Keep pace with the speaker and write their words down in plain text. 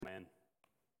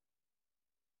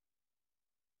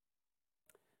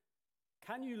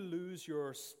Can you lose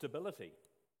your stability?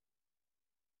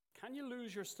 Can you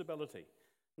lose your stability?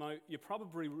 Now, you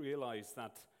probably realize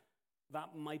that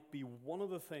that might be one of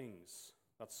the things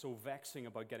that's so vexing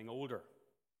about getting older.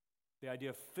 The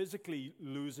idea of physically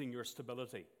losing your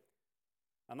stability.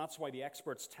 And that's why the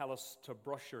experts tell us to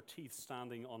brush your teeth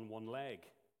standing on one leg.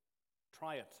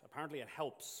 Try it. Apparently it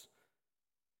helps.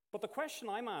 But the question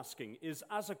I'm asking is,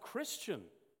 as a Christian,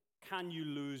 can you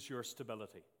lose your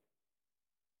stability?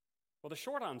 Well, the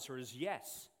short answer is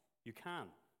yes, you can.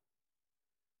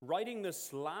 Writing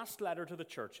this last letter to the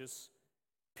churches,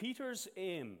 Peter's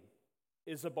aim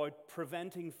is about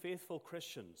preventing faithful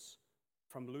Christians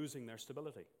from losing their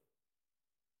stability.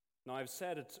 Now, I've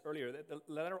said it earlier, that the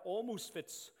letter almost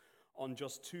fits on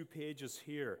just 2 pages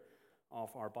here of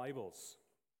our Bibles.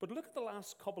 But look at the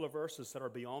last couple of verses that are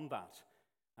beyond that,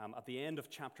 at the end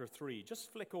of chapter 3.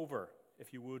 Just flick over,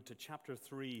 if you would, to chapter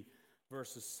 3,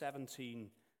 verses 17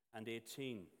 and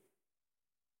 18.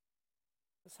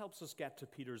 This helps us get to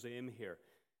Peter's aim here.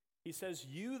 He says,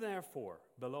 "You therefore,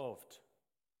 beloved,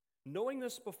 knowing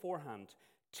this beforehand,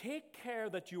 take care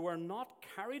that you are not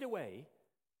carried away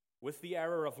with the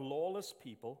error of lawless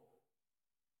people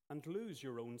and lose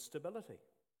your own stability,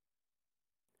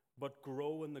 but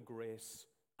grow in the grace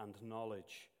and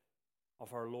knowledge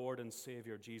of our Lord and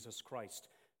Savior Jesus Christ.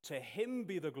 To him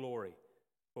be the glory,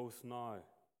 both now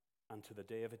and to the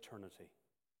day of eternity.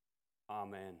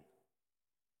 Amen."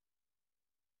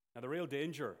 Now, the real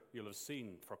danger you'll have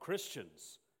seen for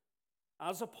Christians,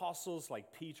 as apostles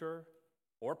like Peter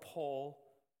or Paul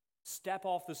step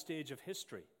off the stage of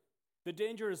history, the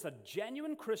danger is that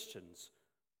genuine Christians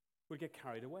will get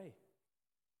carried away.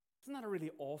 Isn't that a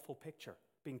really awful picture,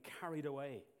 being carried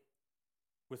away?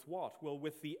 With what? Well,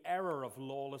 with the error of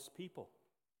lawless people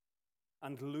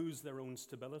and lose their own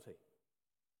stability.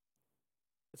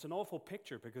 It's an awful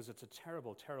picture because it's a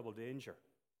terrible, terrible danger.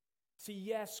 See,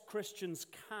 yes, Christians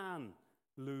can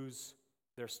lose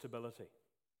their stability.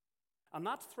 And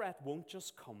that threat won't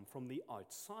just come from the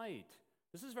outside.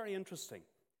 This is very interesting.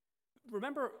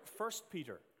 Remember 1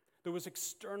 Peter, there was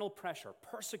external pressure,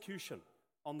 persecution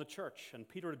on the church, and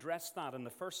Peter addressed that in the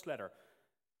first letter.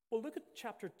 Well, look at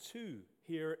chapter 2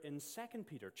 here in 2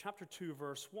 Peter, chapter 2,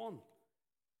 verse 1.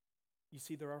 You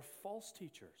see, there are false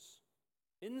teachers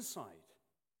inside,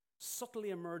 subtly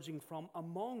emerging from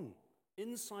among,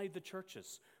 inside the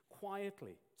churches,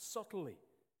 quietly, subtly,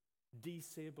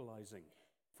 destabilizing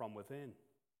from within.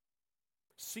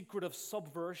 Secretive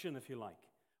subversion, if you like,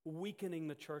 weakening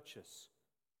the churches,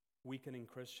 weakening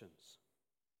Christians.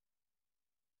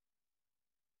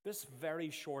 This very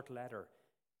short letter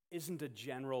isn't a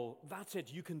general, that's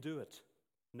it, you can do it,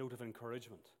 note of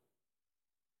encouragement.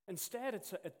 Instead,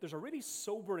 there's a really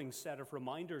sobering set of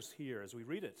reminders here as we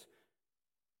read it.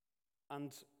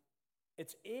 And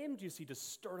it's aimed, you see, to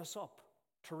stir us up,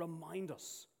 to remind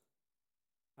us.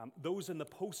 Those in the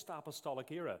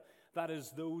post-apostolic era, that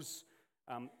is, those,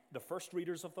 the first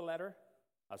readers of the letter,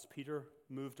 as Peter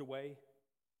moved away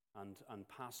and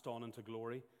passed on into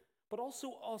glory. But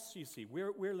also us, you see,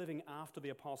 we're living after the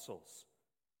apostles.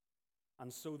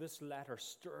 And so this letter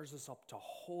stirs us up to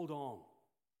hold on,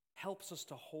 helps us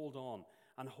to hold on,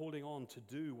 and holding on to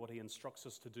do what he instructs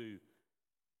us to do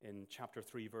in chapter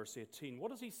 3, verse 18. What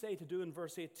does he say to do in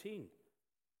verse 18?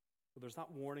 Well, there's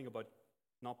that warning about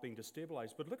not being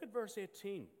destabilized. But look at verse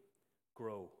 18.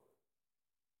 Grow.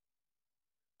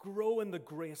 Grow in the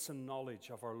grace and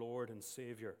knowledge of our Lord and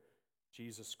Savior,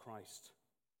 Jesus Christ.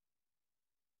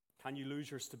 Can you lose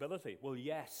your stability? Well,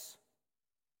 yes.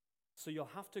 So you'll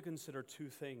have to consider 2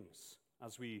 things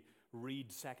as we read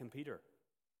 2 Peter.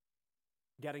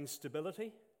 Getting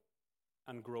stability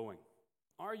and growing.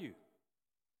 Are you?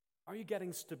 Are you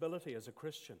getting stability as a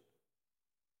Christian?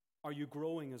 Are you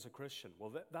growing as a Christian?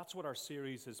 Well, that's what our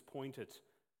series is pointed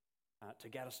to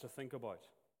get us to think about.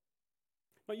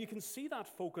 Now, you can see that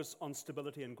focus on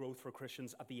stability and growth for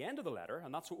Christians at the end of the letter,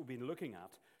 and that's what we've been looking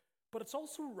at. But it's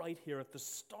also right here at the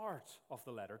start of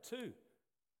the letter, too.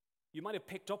 You might have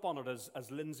picked up on it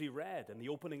as Lindsay read in the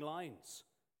opening lines.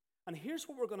 And here's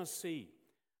what we're going to see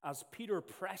as Peter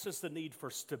presses the need for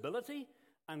stability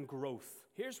and growth.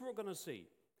 Here's what we're going to see.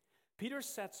 Peter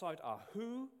sets out a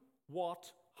who, what,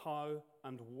 how,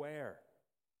 and where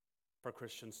for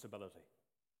Christian stability.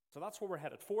 So that's where we're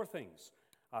headed. 4 things.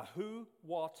 A who,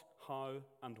 what, how,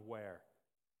 and where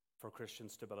for Christian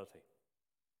stability.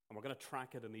 And we're going to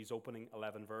track it in these opening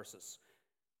 11 verses.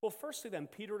 Well, firstly then,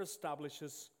 Peter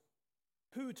establishes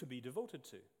who to be devoted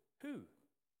to. Who?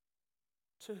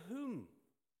 To whom?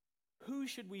 Who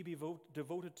should we be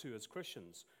devoted to as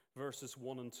Christians? Verses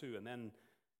 1 and 2, and then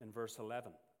in verse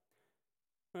 11.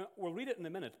 We'll read it in a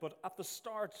minute, but at the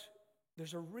start,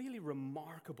 there's a really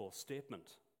remarkable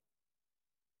statement.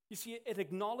 You see, it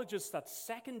acknowledges that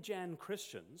second-gen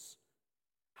Christians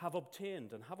have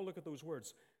obtained, and have a look at those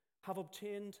words, have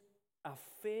obtained a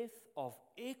faith of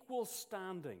equal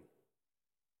standing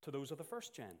to those of the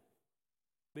first gen,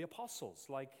 the apostles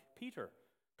like Peter,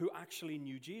 who actually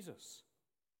knew Jesus.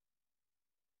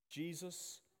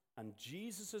 Jesus and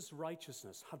Jesus'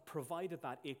 righteousness had provided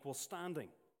that equal standing,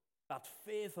 that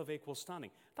faith of equal standing.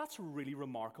 That's a really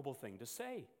remarkable thing to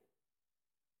say.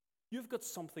 You've got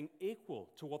something equal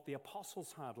to what the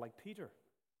apostles had, like Peter.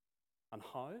 And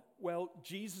how? Well,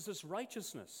 Jesus'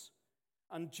 righteousness.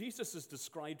 And Jesus is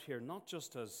described here not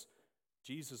just as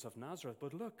Jesus of Nazareth,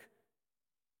 but look,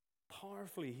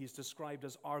 powerfully he's described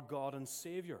as our God and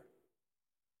Savior.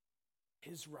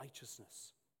 His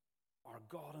righteousness, our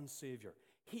God and Savior.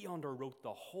 He underwrote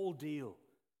the whole deal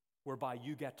whereby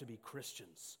you get to be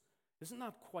Christians. Isn't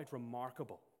that quite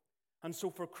remarkable? And so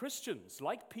for Christians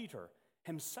like Peter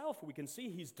himself, we can see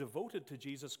he's devoted to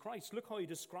Jesus Christ. Look how he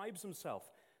describes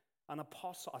himself. An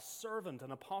apostle, a servant,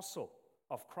 an apostle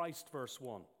of Christ, verse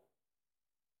 1.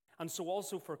 And so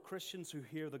also for Christians who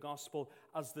hear the gospel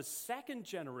as the second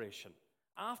generation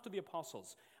after the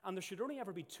apostles. And there should only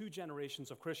ever be two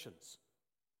generations of Christians.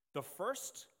 The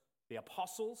first, the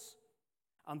apostles,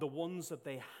 and the ones that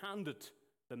they handed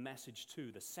the message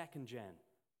to, the second gen.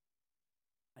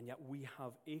 And yet we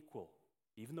have equal,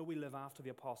 even though we live after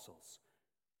the apostles,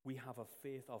 we have a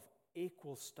faith of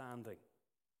equal standing,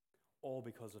 all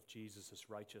because of Jesus'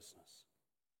 righteousness.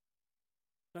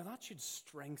 Now that should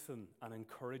strengthen and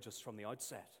encourage us from the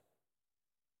outset.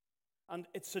 And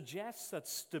it suggests that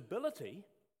stability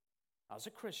as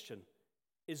a Christian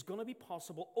is going to be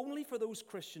possible only for those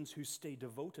Christians who stay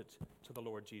devoted to the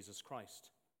Lord Jesus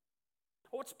Christ.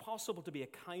 Oh, it's possible to be a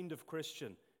kind of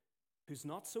Christian who's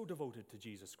not so devoted to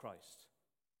Jesus Christ.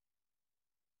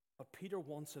 But Peter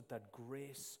wants it that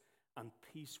grace and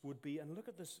peace would be, and look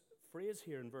at this phrase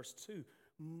here in verse 2,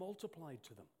 multiplied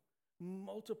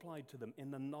to them in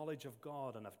the knowledge of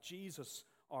God and of Jesus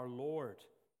our Lord.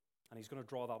 And he's going to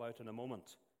draw that out in a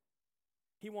moment.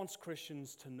 He wants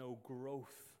Christians to know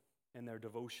growth in their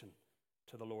devotion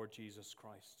to the Lord Jesus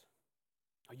Christ.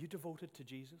 Are you devoted to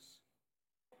Jesus?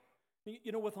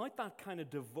 You know, without that kind of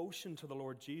devotion to the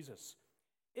Lord Jesus,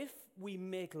 if we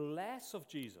make less of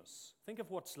Jesus, think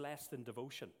of what's less than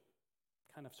devotion,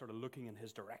 kind of sort of looking in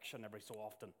his direction every so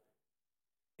often.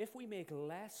 If we make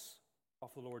less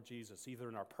of the Lord Jesus, either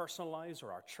in our personal lives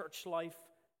or our church life,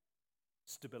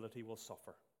 stability will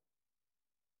suffer.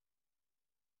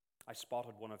 I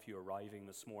spotted one of you arriving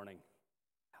this morning.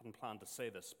 I hadn't planned to say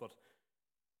this, but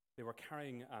they were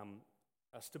carrying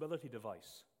a stability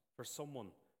device for someone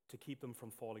to keep them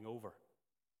from falling over.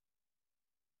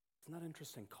 Isn't that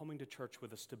interesting? Coming to church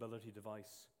with a stability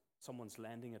device. Someone's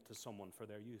lending it to someone for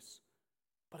their use.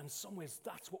 But in some ways,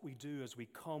 that's what we do as we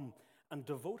come and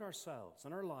devote ourselves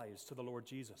and our lives to the Lord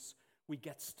Jesus. We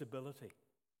get stability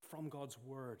from God's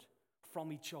word,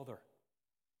 from each other,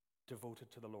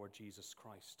 devoted to the Lord Jesus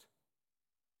Christ.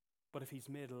 But if he's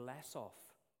made less of,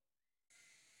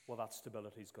 well, that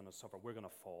stability is going to suffer. We're going to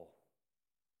fall.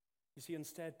 You see,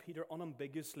 instead, Peter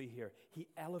unambiguously here, he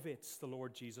elevates the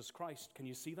Lord Jesus Christ. Can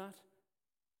you see that?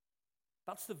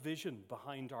 That's the vision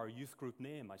behind our youth group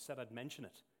name. I said I'd mention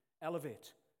it.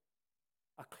 Elevate.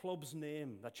 A club's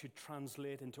name that should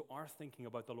translate into our thinking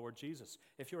about the Lord Jesus.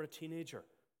 If you're a teenager,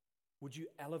 would you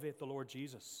elevate the Lord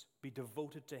Jesus? Be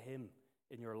devoted to him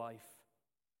in your life.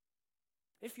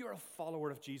 If you're a follower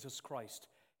of Jesus Christ,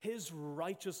 his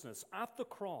righteousness at the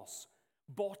cross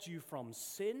bought you from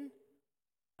sin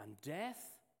and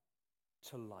death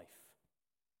to life.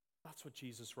 That's what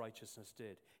Jesus' righteousness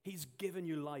did. He's given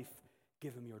you life.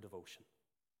 Give him your devotion.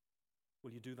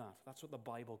 Will you do that? That's what the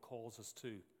Bible calls us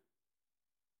to.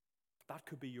 That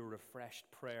could be your refreshed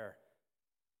prayer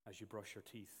as you brush your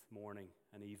teeth morning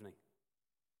and evening.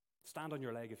 Stand on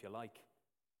your leg if you like,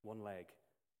 one leg,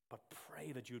 but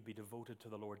pray that you would be devoted to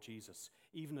the Lord Jesus,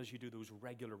 even as you do those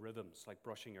regular rhythms like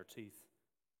brushing your teeth.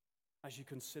 As you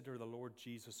consider the Lord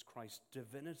Jesus Christ's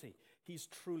divinity, he's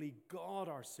truly God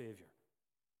our Savior.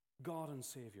 God and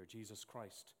Savior, Jesus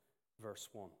Christ, verse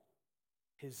 1.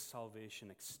 His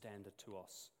salvation extended to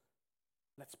us.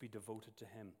 Let's be devoted to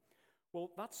him.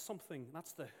 Well, that's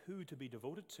the who to be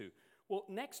devoted to. Well,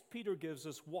 next Peter gives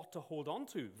us what to hold on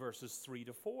to, verses 3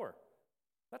 to 4.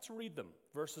 Let's read them,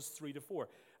 verses 3 to 4.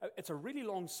 It's a really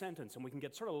long sentence, and we can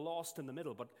get sort of lost in the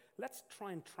middle, but let's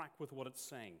try and track with what it's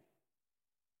saying.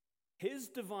 His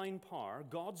divine power,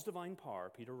 God's divine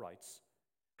power, Peter writes,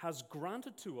 has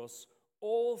granted to us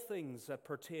all things that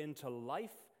pertain to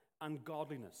life and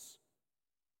godliness,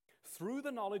 through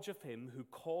the knowledge of him who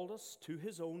called us to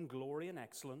his own glory and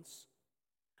excellence,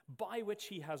 by which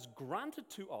he has granted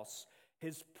to us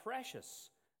his precious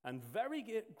and very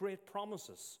great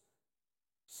promises,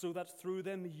 so that through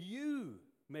them you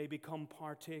may become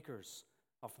partakers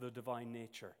of the divine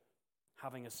nature,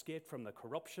 having escaped from the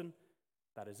corruption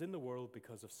that is in the world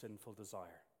because of sinful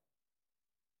desire.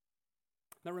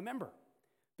 Now remember,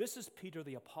 this is Peter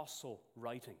the apostle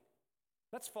writing.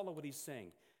 Let's follow what he's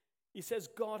saying. He says,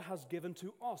 God has given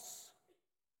to us.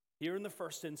 Here in the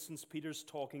first instance, Peter's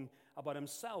talking about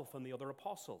himself and the other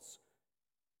apostles.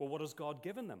 Well, what has God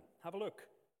given them? Have a look.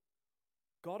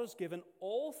 God has given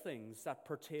all things that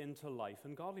pertain to life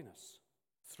and godliness,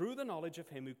 through the knowledge of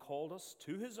him who called us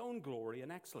to his own glory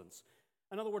and excellence.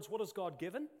 In other words, what has God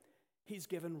given? He's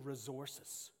given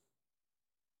resources.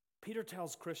 Peter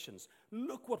tells Christians,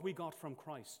 look what we got from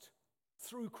Christ.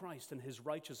 Through Christ and his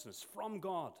righteousness from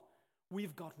God,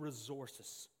 we've got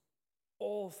resources.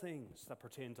 All things that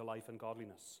pertain to life and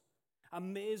godliness.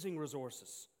 Amazing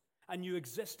resources. A new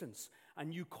existence, a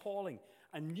new calling,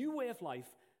 a new way of life,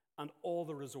 and all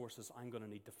the resources I'm going to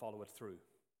need to follow it through.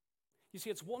 You see,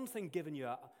 it's one thing giving you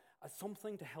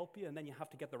something to help you, and then you have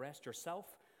to get the rest yourself.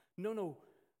 No.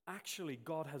 Actually,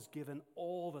 God has given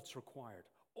all that's required,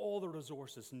 all the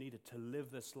resources needed to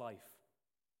live this life.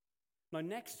 Now,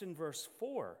 next in verse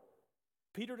 4,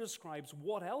 Peter describes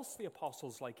what else the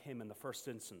apostles like him in the first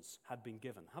instance had been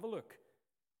given. Have a look.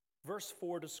 Verse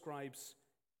 4 describes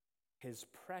his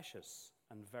precious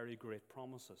and very great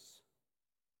promises.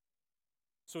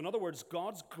 So in other words,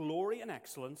 God's glory and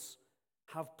excellence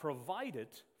have provided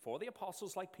for the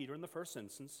apostles like Peter in the first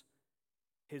instance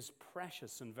his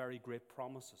precious and very great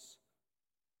promises.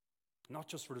 Not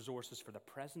just resources for the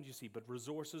present, you see, but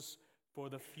resources for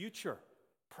the future.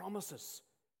 Promises.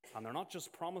 And they're not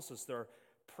just promises, they're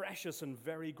precious and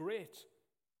very great.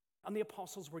 And the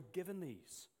apostles were given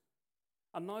these.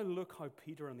 And now look how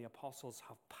Peter and the apostles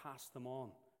have passed them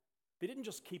on. They didn't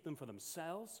just keep them for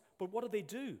themselves, but what did they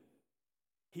do?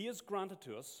 He has granted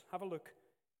to us, have a look,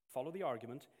 follow the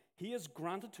argument. He has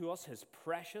granted to us his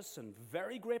precious and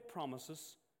very great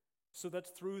promises, so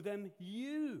that through them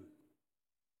you,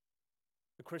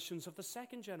 the Christians of the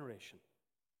second generation,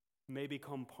 may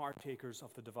become partakers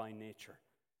of the divine nature,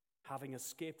 having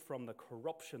escaped from the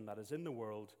corruption that is in the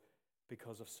world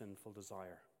because of sinful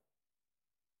desire.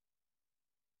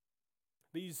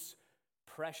 These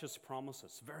precious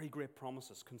promises, very great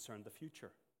promises, concerned the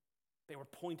future. They were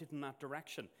pointed in that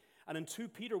direction. And in 2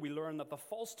 Peter, we learn that the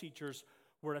false teachers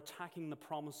were attacking the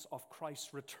promise of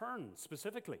Christ's return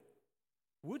specifically.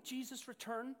 Would Jesus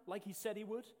return like he said he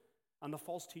would? And the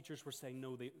false teachers were saying,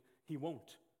 no, he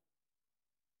won't.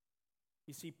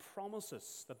 You see,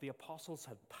 promises that the apostles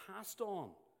had passed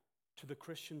on to the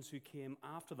Christians who came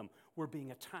after them were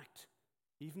being attacked,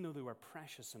 even though they were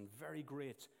precious and very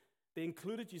great. They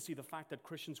included, you see, the fact that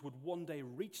Christians would one day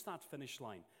reach that finish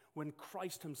line when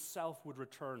Christ himself would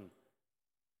return,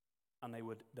 and they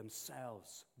would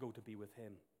themselves go to be with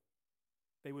him.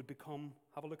 They would become,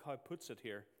 have a look how it puts it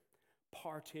here,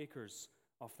 partakers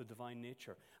of the divine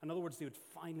nature. In other words, they would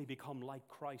finally become like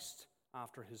Christ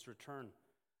after his return.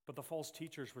 But the false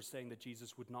teachers were saying that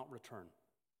Jesus would not return.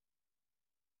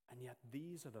 And yet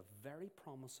these are the very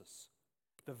promises,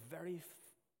 the very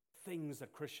things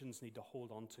that Christians need to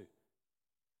hold on to.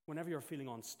 Whenever you're feeling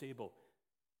unstable,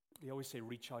 they always say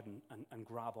reach out and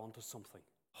grab onto something.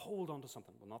 Hold on to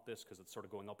something. Well, not this because it's sort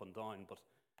of going up and down, but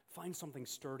find something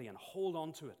sturdy and hold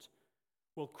on to it.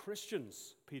 Well,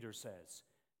 Christians, Peter says,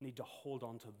 need to hold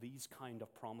on to these kind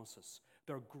of promises.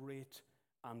 They're great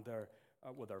and they're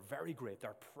very great.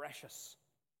 They're precious.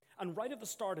 And right at the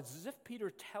start, it's as if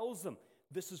Peter tells them,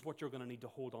 this is what you're going to need to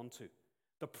hold on to.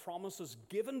 The promises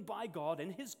given by God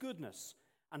in his goodness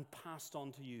and passed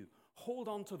on to you. Hold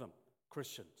on to them,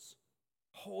 Christians.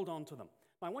 Hold on to them.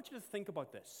 Now, I want you to think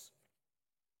about this.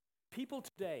 People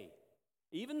today,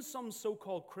 even some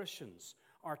so-called Christians,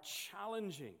 are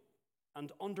challenging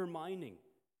and undermining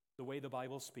the way the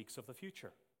Bible speaks of the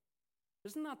future.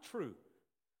 Isn't that true?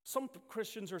 Some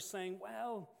Christians are saying,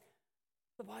 well,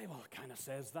 the Bible kind of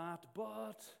says that,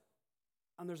 but...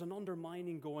 And there's an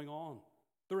undermining going on.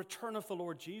 The return of the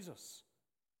Lord Jesus.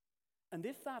 And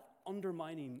if that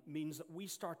undermining means that we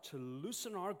start to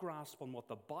loosen our grasp on what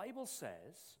the Bible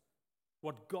says,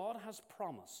 what God has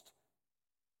promised,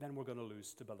 then we're going to lose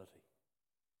stability.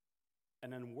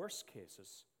 And in worst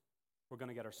cases, we're going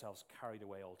to get ourselves carried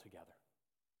away altogether.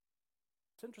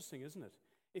 It's interesting, isn't it?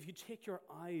 If you take your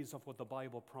eyes off what the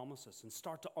Bible promises and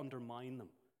start to undermine them,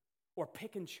 or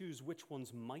pick and choose which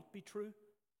ones might be true,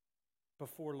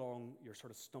 before long, you're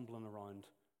sort of stumbling around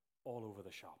all over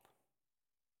the shop.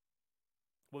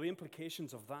 Well, the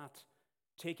implications of that,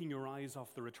 taking your eyes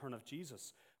off the return of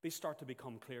Jesus, they start to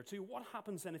become clear too. What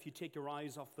happens then if you take your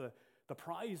eyes off the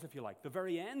prize, if you like, the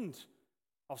very end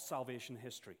of salvation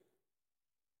history?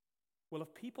 Well,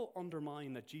 if people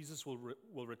undermine that Jesus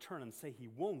will return and say he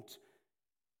won't,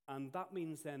 and that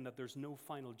means then that there's no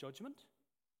final judgment,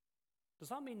 does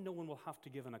that mean no one will have to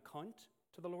give an account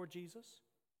to the Lord Jesus?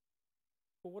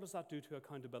 Well, what does that do to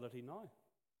accountability now?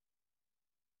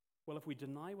 Well, if we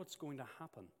deny what's going to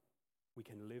happen, we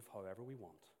can live however we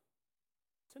want.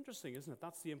 It's interesting, isn't it?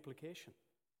 That's the implication.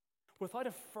 Without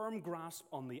a firm grasp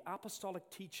on the apostolic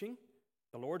teaching,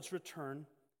 the Lord's return,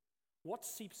 what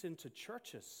seeps into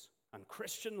churches and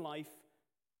Christian life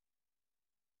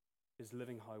is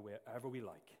living however we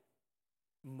like.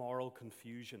 Moral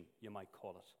confusion, you might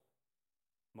call it.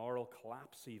 Moral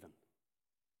collapse even.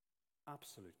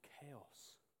 Absolute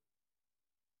chaos.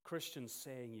 Christians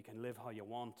saying you can live how you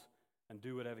want and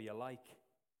do whatever you like.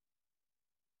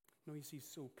 No, you see,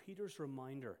 so Peter's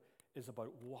reminder is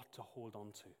about what to hold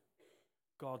on to.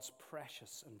 God's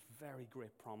precious and very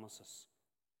great promises,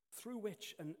 through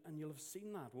which, and you'll have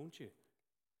seen that, won't you?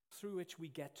 Through which we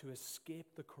get to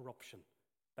escape the corruption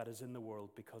that is in the world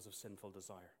because of sinful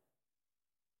desire.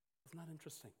 Isn't that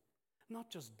interesting? Not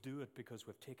just do it because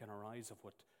we've taken our eyes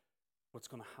off what's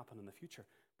going to happen in the future,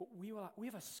 but we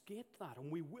have escaped that,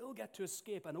 and we will get to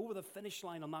escape, and over the finish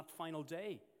line on that final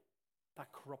day,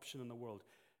 that corruption in the world.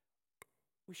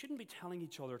 We shouldn't be telling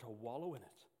each other to wallow in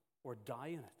it or die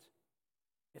in it.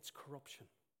 It's corruption.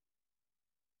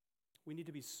 We need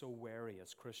to be so wary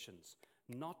as Christians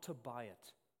not to buy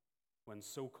it when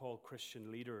so-called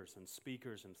Christian leaders and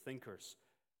speakers and thinkers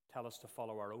tell us to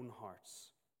follow our own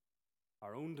hearts,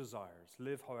 our own desires,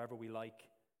 live however we like.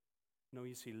 No,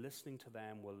 you see, listening to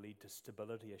them will lead to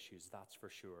stability issues, that's for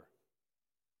sure.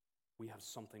 We have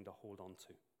something to hold on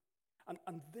to.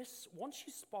 And this, once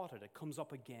you spot it, it comes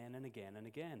up again and again and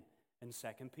again in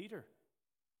 2 Peter.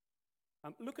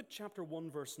 Look at chapter 1,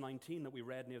 verse 19 that we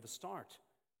read near the start.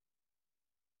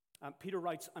 Peter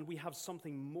writes, "And we have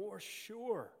something more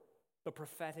sure, the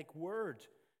prophetic word,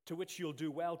 to which you'll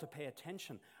do well to pay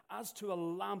attention, as to a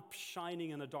lamp shining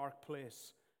in a dark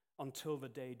place until the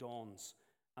day dawns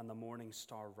and the morning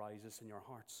star rises in your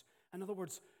hearts." In other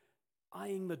words,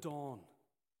 eyeing the dawn,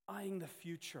 eyeing the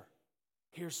future.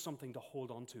 Here's something to hold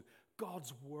on to.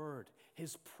 God's word,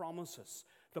 his promises,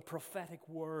 the prophetic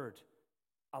word,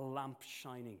 a lamp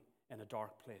shining in a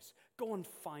dark place. Go and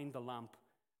find the lamp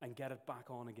and get it back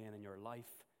on again in your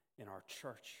life, in our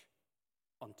church,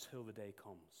 until the day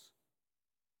comes.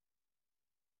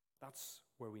 That's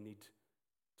where we need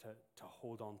to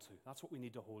hold on to. That's what we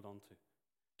need to hold on to.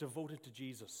 Devoted to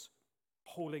Jesus,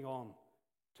 holding on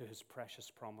to his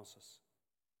precious promises.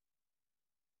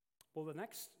 Well, the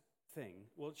next thing,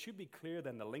 it should be clear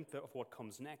then the link of what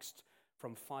comes next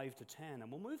from 5 to 10.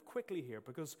 And we'll move quickly here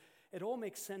because it all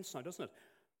makes sense now, doesn't it?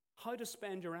 How to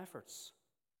spend your efforts.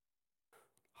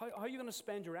 How are you going to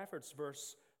spend your efforts,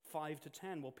 verse 5 to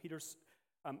 10? Well, Peter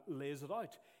lays it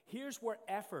out. Here's where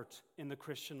effort in the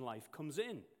Christian life comes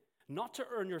in. Not to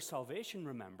earn your salvation,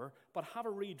 remember, but have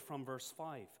a read from verse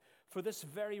 5. For this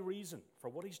very reason, for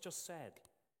what he's just said,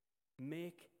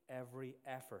 make every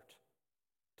effort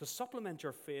to supplement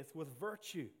your faith with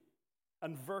virtue,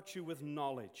 and virtue with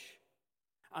knowledge,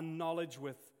 and knowledge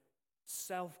with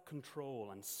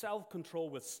self-control, and self-control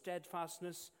with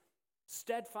steadfastness,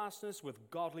 steadfastness with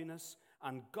godliness,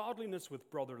 and godliness with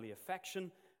brotherly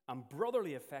affection, and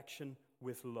brotherly affection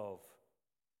with love.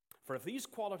 For if these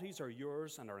qualities are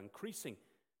yours and are increasing,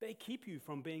 they keep you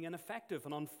from being ineffective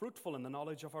and unfruitful in the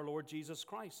knowledge of our Lord Jesus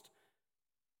Christ.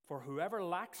 For whoever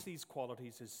lacks these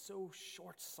qualities is so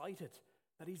short-sighted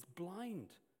that he's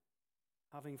blind,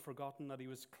 having forgotten that he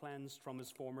was cleansed from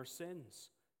his former sins.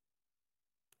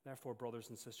 Therefore, brothers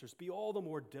and sisters, be all the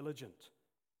more diligent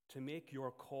to make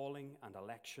your calling and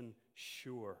election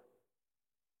sure.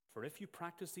 For if you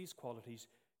practice these qualities,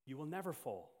 you will never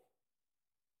fall.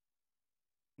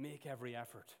 Make every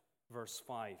effort, verse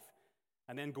 5.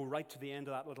 And then go right to the end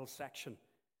of that little section.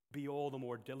 Be all the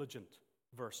more diligent,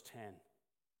 verse 10.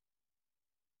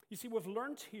 You see, we've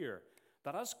learned here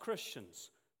that as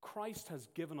Christians, Christ has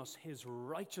given us his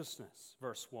righteousness,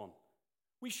 verse 1.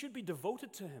 We should be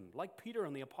devoted to him, like Peter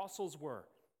and the apostles were.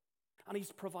 And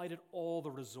he's provided all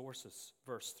the resources,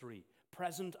 verse 3,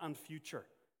 present and future.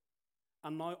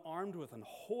 And now armed with and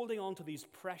holding on to these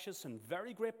precious and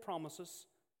very great promises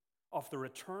of the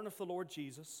return of the Lord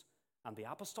Jesus and the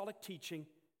apostolic teaching,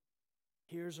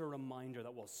 here's a reminder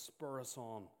that will spur us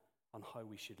on how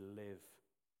we should live.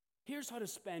 Here's how to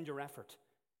spend your effort,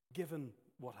 given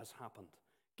what has happened,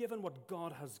 given what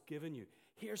God has given you.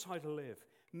 Here's how to live.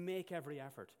 Make every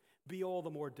effort. Be all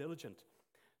the more diligent.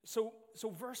 So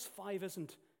verse 5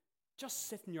 isn't just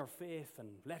sit in your faith and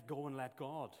let go and let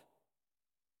God.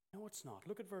 No, it's not.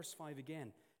 Look at verse 5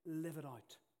 again. Live it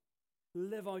out.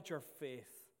 Live out your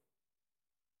faith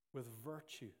with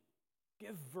virtue.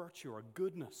 Give virtue or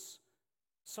goodness.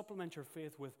 Supplement your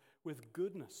faith with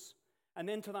goodness. And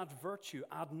then to that virtue,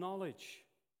 add knowledge.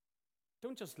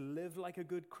 Don't just live like a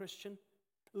good Christian.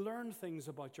 Learn things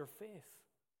about your faith.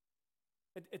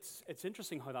 It's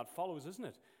interesting how that follows, isn't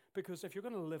it? Because if you're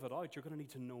going to live it out, you're going to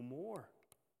need to know more.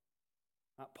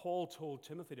 Paul told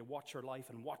Timothy to watch your life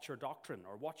and watch your doctrine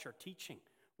or watch your teaching.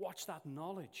 Watch that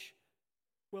knowledge.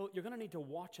 Well, you're going to need to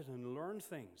watch it and learn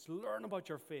things. Learn about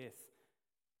your faith.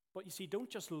 But you see, don't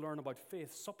just learn about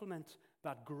faith. Supplement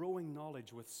that growing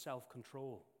knowledge with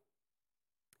self-control.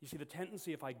 You see, the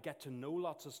tendency, if I get to know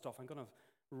lots of stuff, I'm going to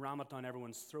ram it down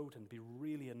everyone's throat and be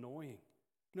really annoying.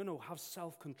 No, have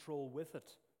self-control with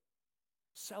it.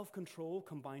 Self-control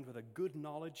combined with a good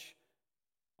knowledge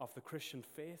of the Christian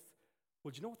faith.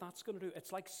 Well, do you know what that's going to do?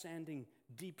 It's like sending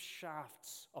deep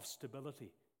shafts of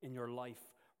stability in your life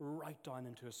right down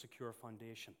into a secure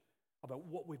foundation about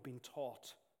what we've been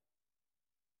taught.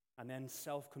 And then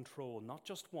self-control, not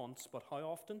just once, but how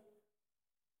often?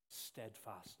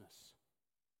 Steadfastness.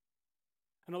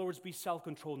 In other words, be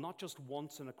self-controlled, not just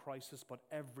once in a crisis, but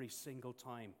every single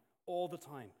time, all the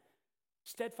time.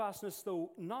 Steadfastness,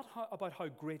 though, not about how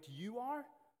great you are,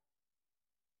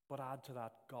 but add to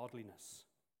that godliness,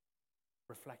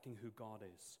 reflecting who God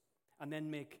is. And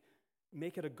then make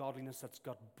it a godliness that's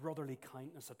got brotherly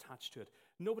kindness attached to it.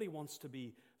 Nobody wants to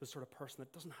be the sort of person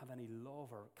that doesn't have any love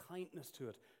or kindness to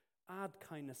it. Add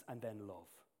kindness and then love.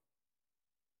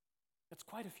 It's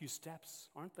quite a few steps,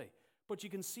 aren't they? But you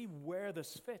can see where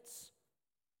this fits,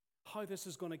 how this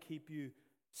is going to keep you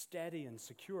steady and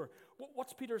secure.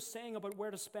 What's Peter saying about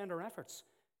where to spend our efforts?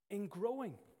 In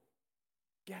growing.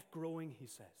 Get growing, he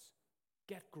says.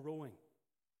 Get growing.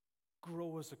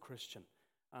 Grow as a Christian.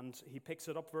 And he picks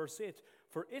it up, verse 8.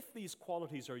 For if these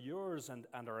qualities are yours and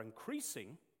are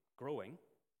increasing, growing,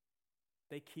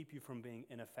 they keep you from being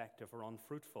ineffective or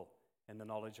unfruitful in the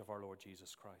knowledge of our Lord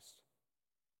Jesus Christ.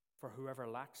 For whoever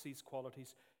lacks these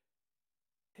qualities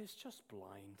is just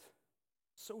blind,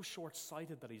 so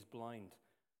short-sighted that he's blind,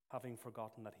 having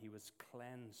forgotten that he was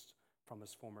cleansed from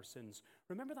his former sins.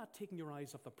 Remember that, taking your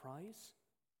eyes off the prize?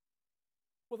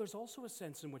 Well, there's also a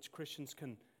sense in which Christians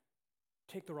can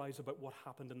take their eyes about what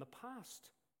happened in the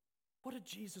past. What did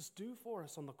Jesus do for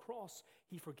us on the cross?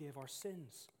 He forgave our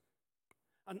sins.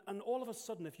 And all of a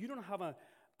sudden, if you don't have an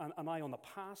eye on the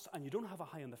past and you don't have an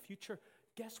eye on the future,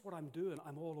 guess what I'm doing?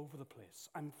 I'm all over the place.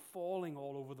 I'm falling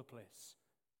all over the place.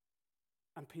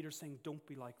 And Peter's saying, don't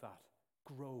be like that.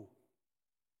 Grow.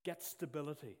 Get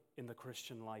stability in the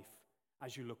Christian life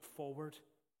as you look forward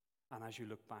and as you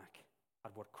look back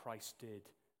at what Christ did.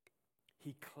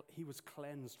 He was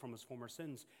cleansed from his former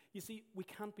sins. You see, we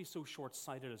can't be so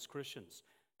short-sighted as Christians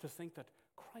to think that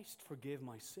Christ forgave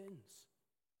my sins.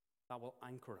 That will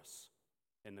anchor us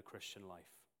in the Christian life.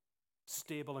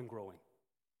 Stable and growing.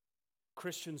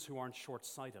 Christians who aren't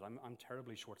short-sighted. I'm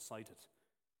terribly short-sighted.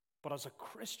 But as a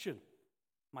Christian,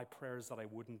 my prayer is that I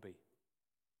wouldn't be.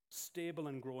 Stable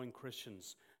and growing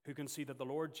Christians who can see that the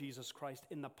Lord Jesus Christ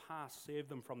in the past saved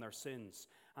them from their sins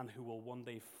and who will one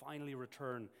day finally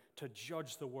return to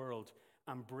judge the world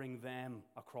and bring them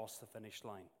across the finish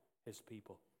line, his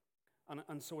people.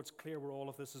 And so it's clear where all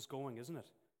of this is going, isn't it?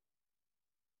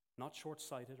 Not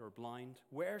short-sighted or blind.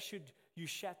 Where should you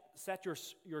set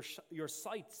your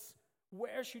sights?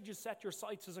 Where should you set your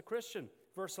sights as a Christian?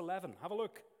 Verse 11, have a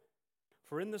look.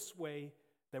 For in this way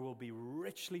there will be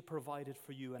richly provided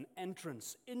for you an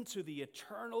entrance into the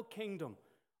eternal kingdom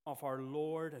of our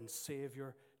Lord and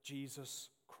Savior, Jesus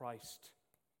Christ.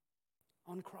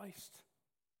 On Christ.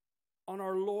 On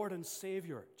our Lord and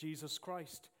Savior, Jesus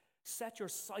Christ. Set your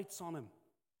sights on him.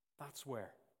 That's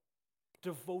where.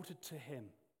 Devoted to him.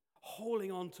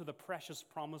 Holding on to the precious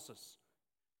promises.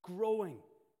 Growing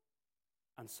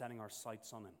and setting our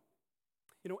sights on him.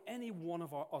 You know, any one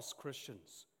of us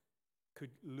Christians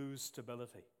could lose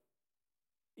stability.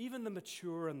 Even the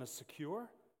mature and the secure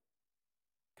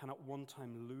can at one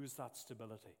time lose that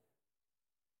stability.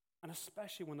 And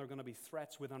especially when there are going to be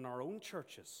threats within our own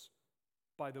churches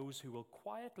by those who will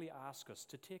quietly ask us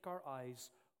to take our eyes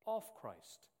off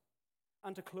Christ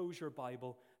and to close your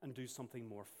Bible and do something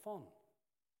more fun.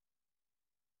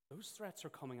 Those threats are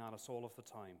coming at us all of the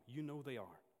time. You know they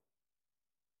are.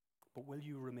 But will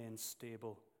you remain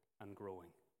stable and growing?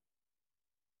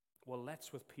 Well,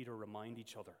 let's, with Peter, remind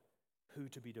each other who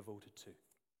to be devoted to.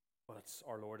 Well, it's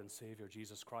our Lord and Savior,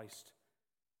 Jesus Christ.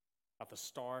 At the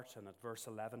start and at verse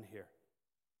 11 here,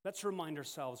 let's remind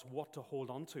ourselves what to hold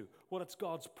on to. Well, it's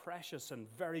God's precious and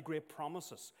very great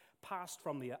promises, passed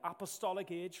from the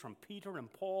apostolic age, from Peter and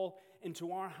Paul,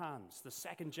 into our hands, the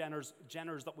second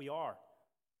geners that we are.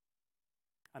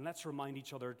 And let's remind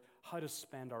each other how to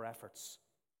spend our efforts.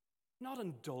 Not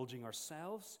indulging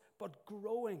ourselves, but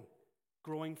growing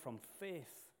from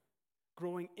faith,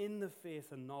 growing in the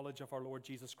faith and knowledge of our Lord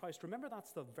Jesus Christ. Remember,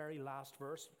 that's the very last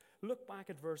verse. Look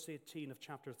back at verse 18 of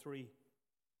chapter 3.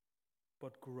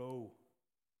 But grow.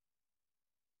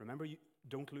 Remember, you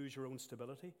don't lose your own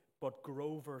stability, but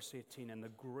grow, verse 18, in the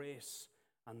grace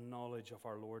and knowledge of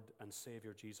our Lord and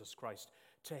Savior Jesus Christ.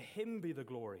 To him be the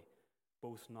glory,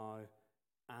 both now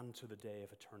and to the day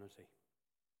of eternity.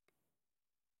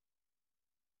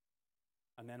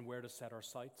 And then where to set our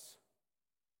sights?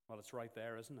 Well, it's right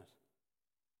there, isn't it?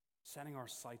 Setting our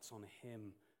sights on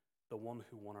him, the one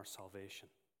who won our salvation,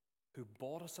 who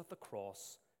bought us at the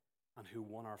cross, and who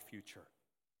won our future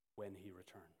when he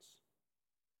returns.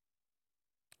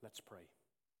 Let's pray.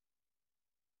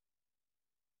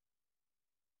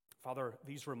 Father,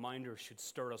 these reminders should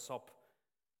stir us up,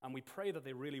 and we pray that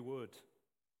they really would.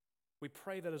 We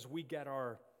pray that as we get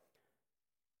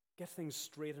things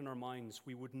straight in our minds,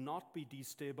 we would not be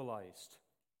destabilized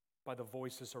by the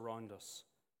voices around us.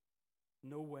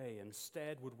 No way.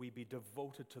 Instead, would we be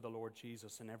devoted to the Lord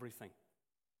Jesus in everything.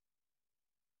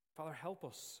 Father, help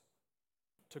us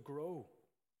to grow.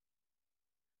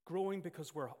 Growing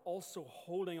because we're also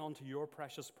holding on to your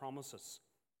precious promises,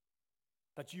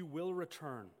 that you will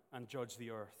return and judge the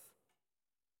earth.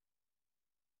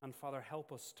 And Father,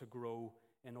 help us to grow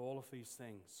in all of these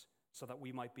things so that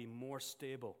we might be more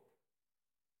stable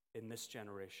in this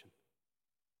generation.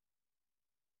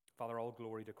 Father, all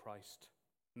glory to Christ.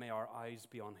 May our eyes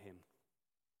be on him.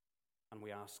 And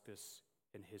we ask this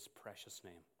in his precious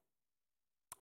name.